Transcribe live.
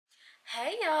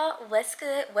Hey y'all, what's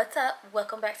good? What's up?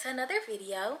 Welcome back to another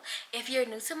video. If you're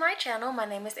new to my channel, my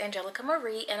name is Angelica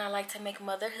Marie and I like to make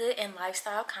motherhood and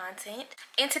lifestyle content.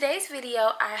 In today's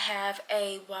video, I have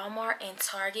a Walmart and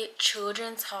Target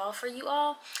children's haul for you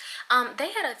all. They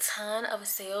had a ton of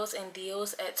sales and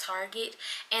deals at Target,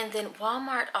 and then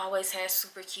Walmart always has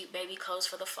super cute baby clothes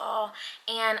for the fall,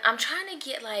 and I'm trying to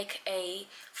get like a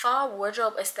fall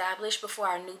wardrobe established before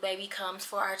our new baby comes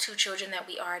for our two children that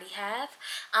we already have.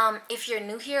 If you're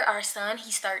new here, our son,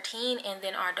 he's 13, and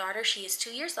then our daughter, she is 2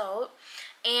 years old.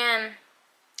 And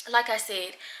like I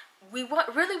said, we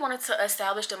really wanted to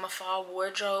establish them a fall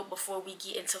wardrobe before we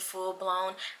get into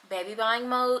full-blown baby buying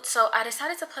mode. So I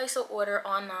decided to place an order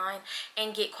online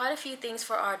and get quite a few things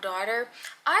for our daughter.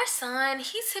 Our son,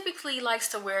 he typically likes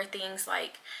to wear things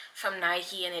like from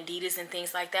Nike and Adidas and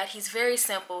things like that. He's very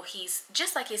simple. He's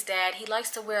just like his dad. He likes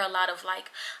to wear a lot of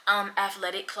like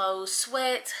athletic clothes,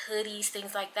 sweats, hoodies,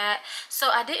 things like that. So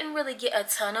I didn't really get a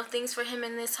ton of things for him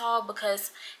in this haul because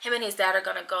him and his dad are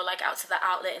gonna go like out to the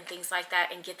outlet and things like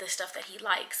that and get the stuff that he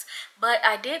likes. But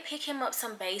I did pick him up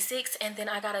some basics, and then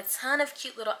I got a ton of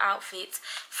cute little outfits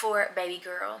for baby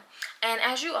girl. And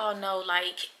as you all know,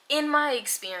 like in my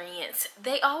experience,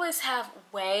 they always have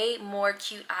way more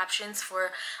cute options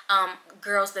for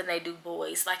girls than they do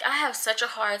boys. Like I have such a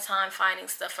hard time finding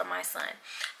stuff for my son.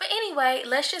 But anyway,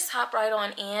 let's just hop right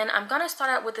on in. I'm gonna start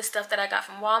out with the stuff that I got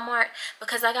from Walmart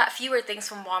because I got fewer things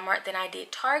from Walmart than I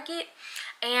did Target.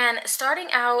 And starting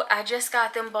out, I just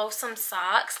got them both some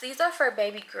socks. These are for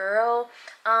baby girl.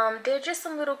 They're just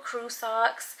some little crew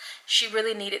socks. She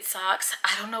really needed socks.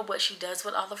 I don't know what she does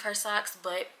with all of her socks,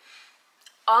 but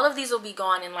all of these will be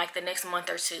gone in like the next month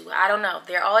or two. I don't know.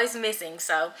 They're always missing.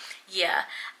 So yeah,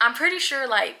 I'm pretty sure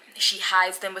like she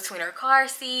hides them between her car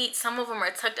seat. Some of them are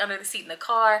tucked under the seat in the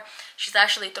car. She's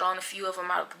actually thrown a few of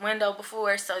them out of the window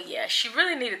before. So yeah, she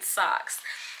really needed socks.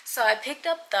 So I picked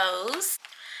up those.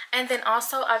 And then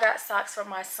also I got socks for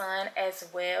my son as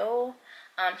well.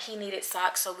 He needed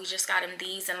socks, so we just got him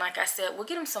these. And like I said, we'll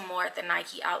get him some more at the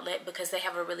Nike outlet because they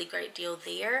have a really great deal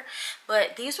there.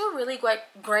 But these were really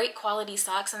great quality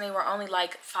socks, and they were only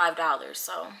like $5.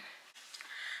 So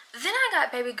then I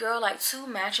got baby girl like two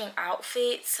matching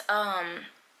outfits.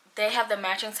 They have the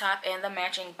matching top and the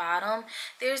matching bottom.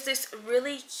 There's this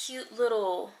really cute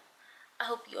little, I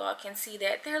hope you all can see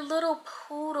that, they're little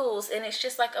poodles, and it's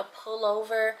just like a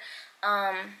pullover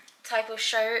type of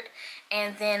shirt,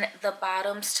 and then the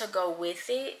bottoms to go with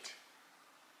it.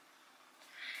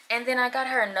 And then I got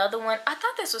her another one. I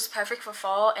thought this was perfect for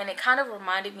fall, and it kind of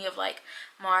reminded me of like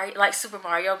Super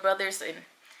Mario Brothers, and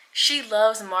she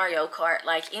loves Mario Kart.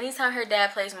 Like anytime her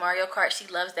dad plays Mario Kart, she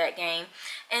loves that game.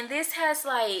 And this has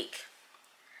like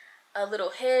a little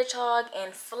hedgehog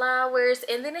and flowers,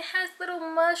 and then it has little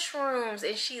mushrooms,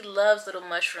 and she loves little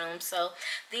mushrooms. So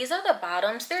these are the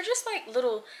bottoms. They're just like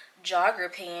little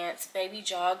jogger pants, baby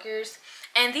joggers,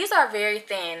 and these are very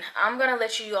thin. I'm gonna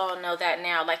let you all know that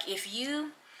now. Like if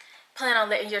you plan on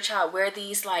letting your child wear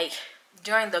these like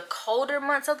during the colder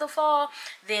months of the fall,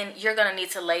 then you're gonna need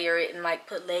to layer it and like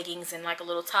put leggings and like a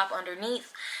little top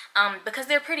underneath, because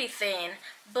they're pretty thin.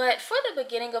 But for the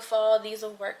beginning of fall, these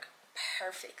will work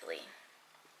perfectly.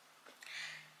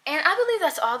 And I believe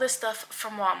that's all the stuff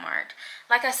from Walmart.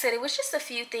 Like I said, it was just a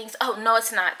few things. Oh, no,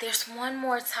 it's not. There's one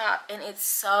more top, and it's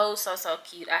so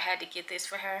cute. I had to get this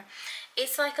for her.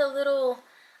 It's like a little,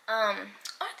 aren't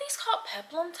these called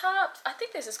peplum tops? I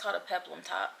think this is called a peplum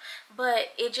top. But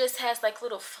it just has like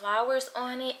little flowers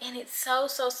on it, and it's so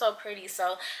pretty.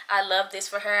 So I love this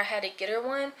for her. I had to get her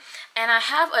one. And I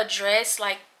have a dress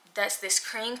like that's this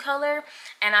cream color,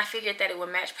 and I figured that it would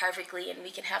match perfectly, and we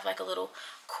can have like a little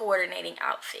coordinating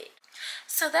outfit.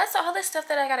 So that's all the stuff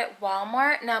that I got at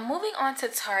Walmart. Now moving on to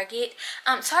Target.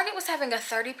 Target was having a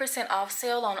 30% off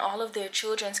sale on all of their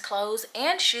children's clothes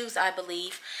and shoes, I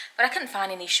believe, but I couldn't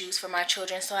find any shoes for my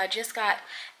children, so I just got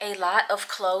a lot of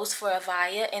clothes for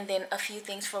Avaya and then a few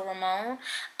things for Ramon.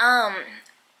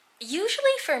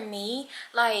 Usually for me,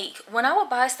 like when I would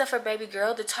buy stuff for baby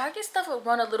girl, the Target stuff would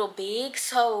run a little big.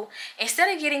 So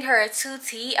instead of getting her a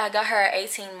 2T, I got her an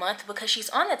 18-month because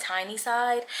she's on the tiny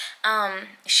side.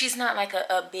 She's not like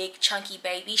a big chunky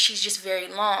baby. She's just very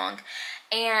long.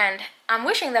 And I'm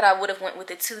wishing that I would have went with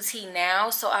the 2T now,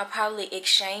 so I'll probably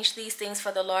exchange these things for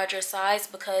the larger size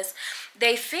because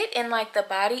they fit in like the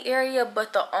body area,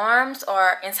 but the arms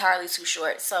are entirely too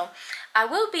short. So I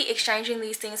will be exchanging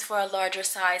these things for a larger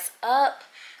size up.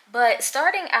 But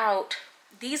starting out,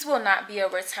 these will not be a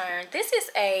return. This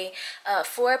is a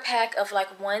 4-pack of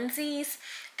like onesies.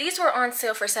 These were on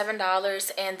sale for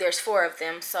 $7, and there's 4 of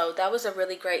them, so that was a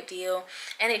really great deal.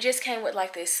 And it just came with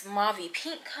like this mauvey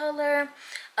pink color,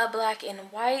 a black and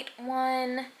white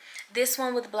one, this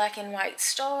one with black and white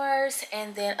stars,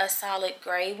 and then a solid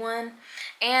gray one.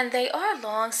 And they are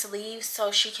long sleeves,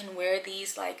 so she can wear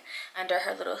these like under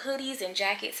her little hoodies and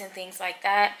jackets and things like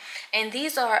that. And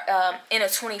these are in a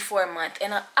 24-month.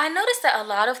 And I noticed that a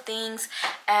lot of things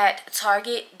at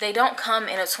Target, they don't come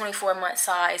in a 24-month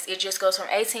size. It just goes from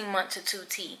 18-month to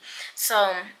 2T.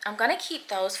 So I'm gonna keep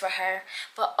those for her.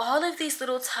 But all of these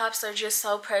little tops are just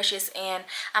so precious, and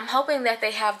I'm hoping that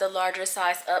they have the larger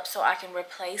size up so I can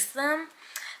replace them.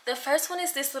 The first one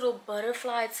is this little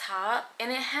butterfly top,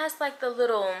 and it has like the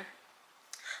little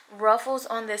ruffles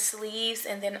on the sleeves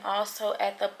and then also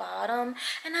at the bottom.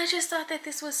 And I just thought that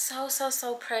this was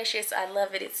so precious. I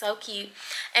love it. It's so cute.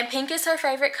 And pink is her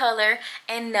favorite color.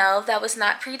 And no, that was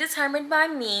not predetermined by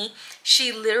me.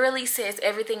 She literally says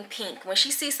everything pink. When she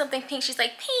sees something pink, she's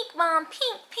like, pink, mom,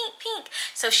 pink, pink, pink.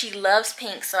 So she loves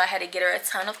pink, so I had to get her a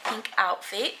ton of pink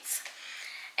outfits.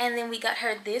 And then we got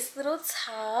her this little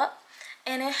top,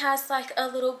 and it has like a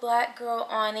little black girl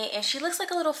on it, and she looks like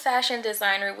a little fashion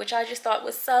designer, which I just thought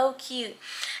was so cute.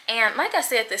 And like I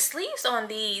said, the sleeves on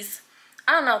these,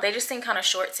 I don't know, they just seem kind of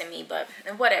short to me, but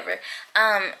whatever.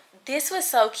 This was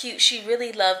so cute. She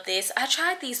really loved this. I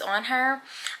tried these on her,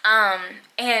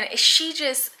 and she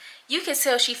just, you could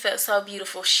tell she felt so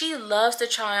beautiful. She loves to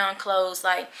try on clothes,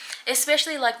 like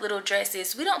especially like little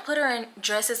dresses. We don't put her in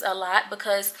dresses a lot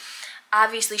because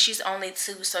obviously she's only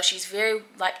 2, so she's very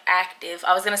like active.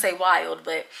 I was gonna say wild,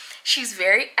 but she's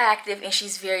very active and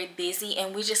she's very busy,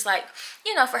 and we just like,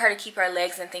 you know, for her to keep her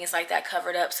legs and things like that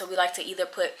covered up. So we like to either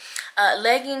put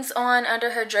leggings on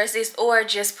under her dresses or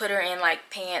just put her in like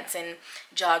pants and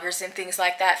joggers and things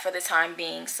like that for the time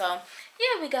being. So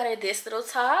yeah, we got her this little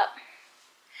top.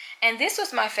 And this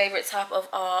was my favorite top of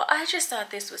all. I just thought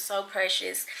this was so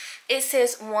precious. It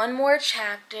says one more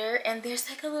chapter, and there's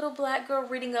like a little black girl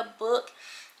reading a book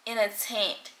in a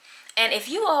tent. And if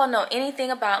you all know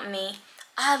anything about me,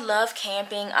 I love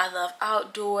camping. I love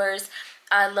outdoors.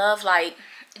 I love like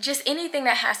just anything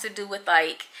that has to do with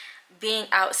like being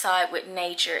outside with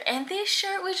nature. And this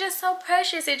shirt was just so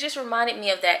precious. It just reminded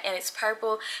me of that. And it's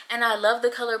purple, and I love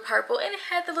the color purple, and it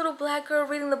had the little black girl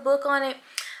reading the book on it.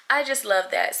 I just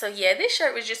love that. So yeah, this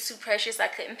shirt was just too precious. I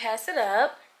couldn't pass it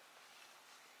up.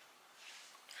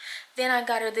 Then I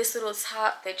got her this little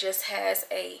top that just has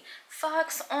a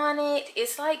fox on it.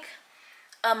 It's like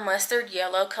a mustard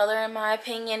yellow color in my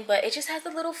opinion, but it just has a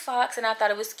little fox, and I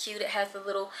thought it was cute. It has the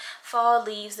little fall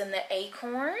leaves and the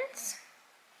acorns.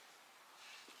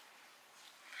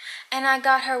 And I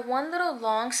got her one little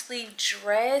long sleeve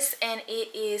dress, and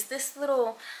it is this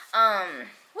little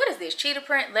what is this, cheetah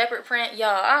print, leopard print?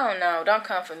 Y'all, I don't know. Don't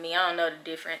come for me. I don't know the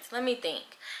difference. Let me think.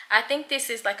 I think this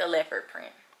is like a leopard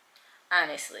print,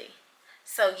 honestly.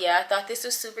 So yeah, I thought this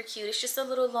was super cute. It's just a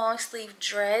little long sleeve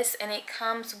dress, and it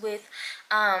comes with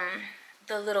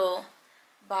the little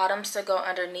bottoms to go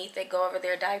underneath that go over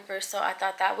their diapers. So I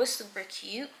thought that was super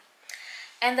cute.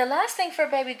 And the last thing for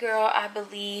baby girl, I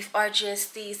believe, are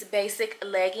just these basic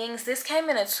leggings. This came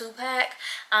in a 2-pack.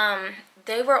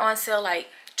 They were on sale like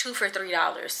 2 for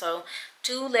 $3. So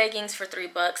 2 leggings for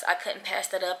 $3. I couldn't pass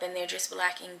that up, and they're just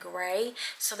black and gray,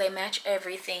 so they match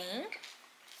everything.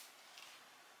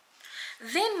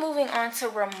 Then moving on to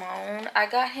Ramon, I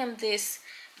got him this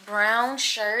brown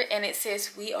shirt, and it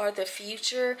says "We Are the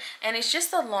Future," and it's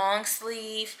just a long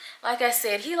sleeve. Like I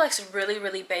said, he likes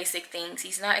really basic things.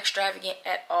 He's not extravagant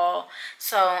at all,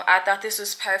 so I thought this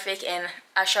was perfect, and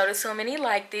I showed it to him and he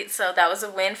liked it. So that was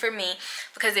a win for me,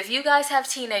 because if you guys have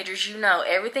teenagers, you know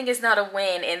everything is not a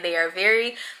win, and they are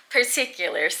very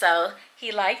particular. So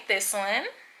he liked this one.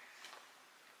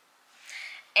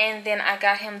 And then I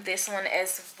got him this one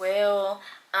as well,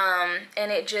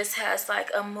 and it just has like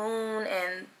a moon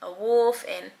and a wolf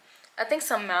and I think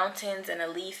some mountains and a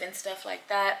leaf and stuff like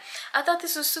that. I thought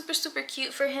this was super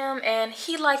cute for him, and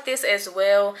he liked this as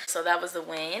well, so that was a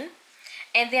win.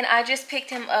 And then I just picked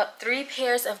him up 3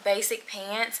 pairs of basic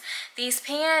pants. These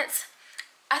pants,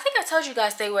 I think I told you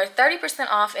guys they were 30%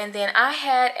 off, and then I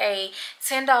had a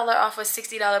 $10 off a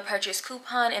 $60 purchase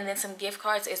coupon, and then some gift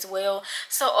cards as well.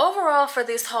 So overall for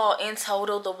this haul in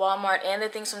total, the Walmart and the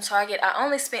things from Target, I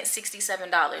only spent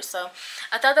 $67. So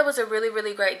I thought that was a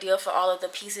really great deal for all of the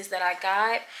pieces that I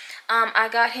got. I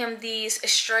got him these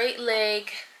straight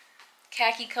leg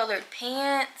khaki colored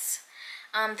pants.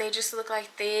 They just look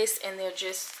like this, and they're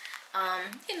just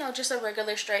you know, just a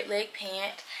regular straight leg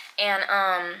pant.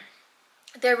 And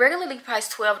they're regularly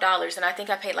priced $12, and I think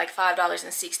I paid like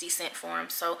 $5.60 for them.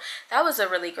 So that was a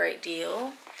really great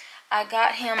deal. I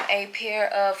got him a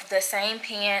pair of the same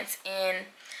pants, and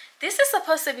this is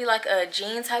supposed to be like a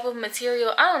jean type of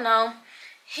material. I don't know.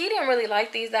 he didn't really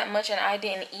like these that much, and I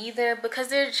didn't either, because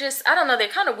they're just, I don't know, they're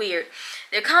kind of weird.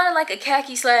 They're kind of like a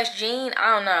khaki / jean,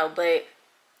 I don't know, but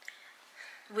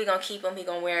we're gonna keep them. He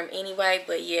gonna wear them anyway.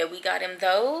 But yeah, we got him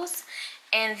those.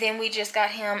 And then we just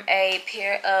got him a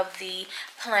pair of the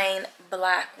plain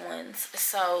black ones.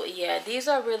 So yeah, these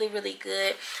are really, really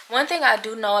good. One thing I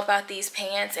do know about these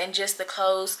pants and just the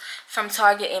clothes from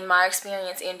Target, in my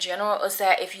experience in general, is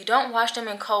that if you don't wash them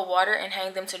in cold water and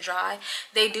hang them to dry,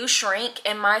 they do shrink.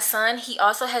 And my son, he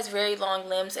also has very long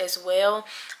limbs as well.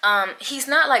 He's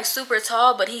not like super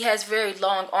tall, but he has very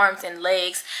long arms and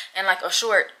legs and like a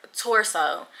short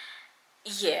torso.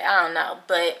 Yeah, I don't know,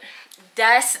 but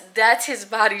that's his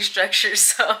body structure.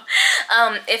 So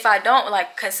if I don't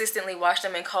like consistently wash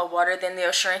them in cold water, then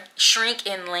they'll shrink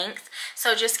in length.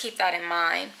 So just keep that in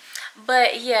mind.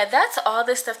 But yeah, that's all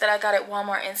the stuff that I got at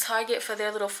Walmart and Target for their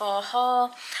little fall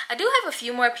haul. I do have a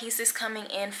few more pieces coming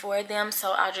in for them,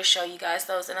 so I'll just show you guys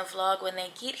those in a vlog when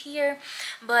they get here.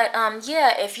 But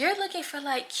yeah, if you're looking for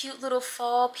like cute little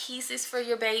fall pieces for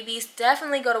your babies,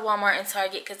 definitely go to Walmart and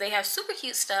Target because they have super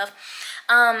cute stuff.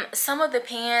 Some of the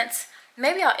pants,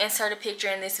 maybe I'll insert a picture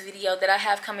in this video that I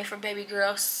have coming for baby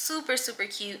girl, super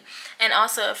cute. And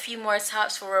also a few more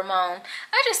tops for Ramon.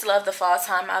 I just love the fall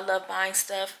time. I love buying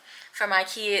stuff for my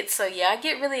kids, so yeah, I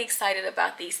get really excited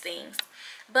about these things.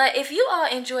 But if you all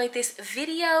enjoyed this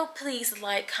video, please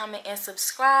like, comment, and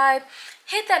subscribe.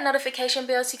 Hit that notification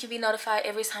bell so you can be notified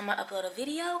every time I upload a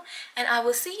video, and I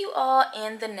will see you all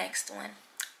in the next one.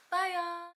 Bye y'all.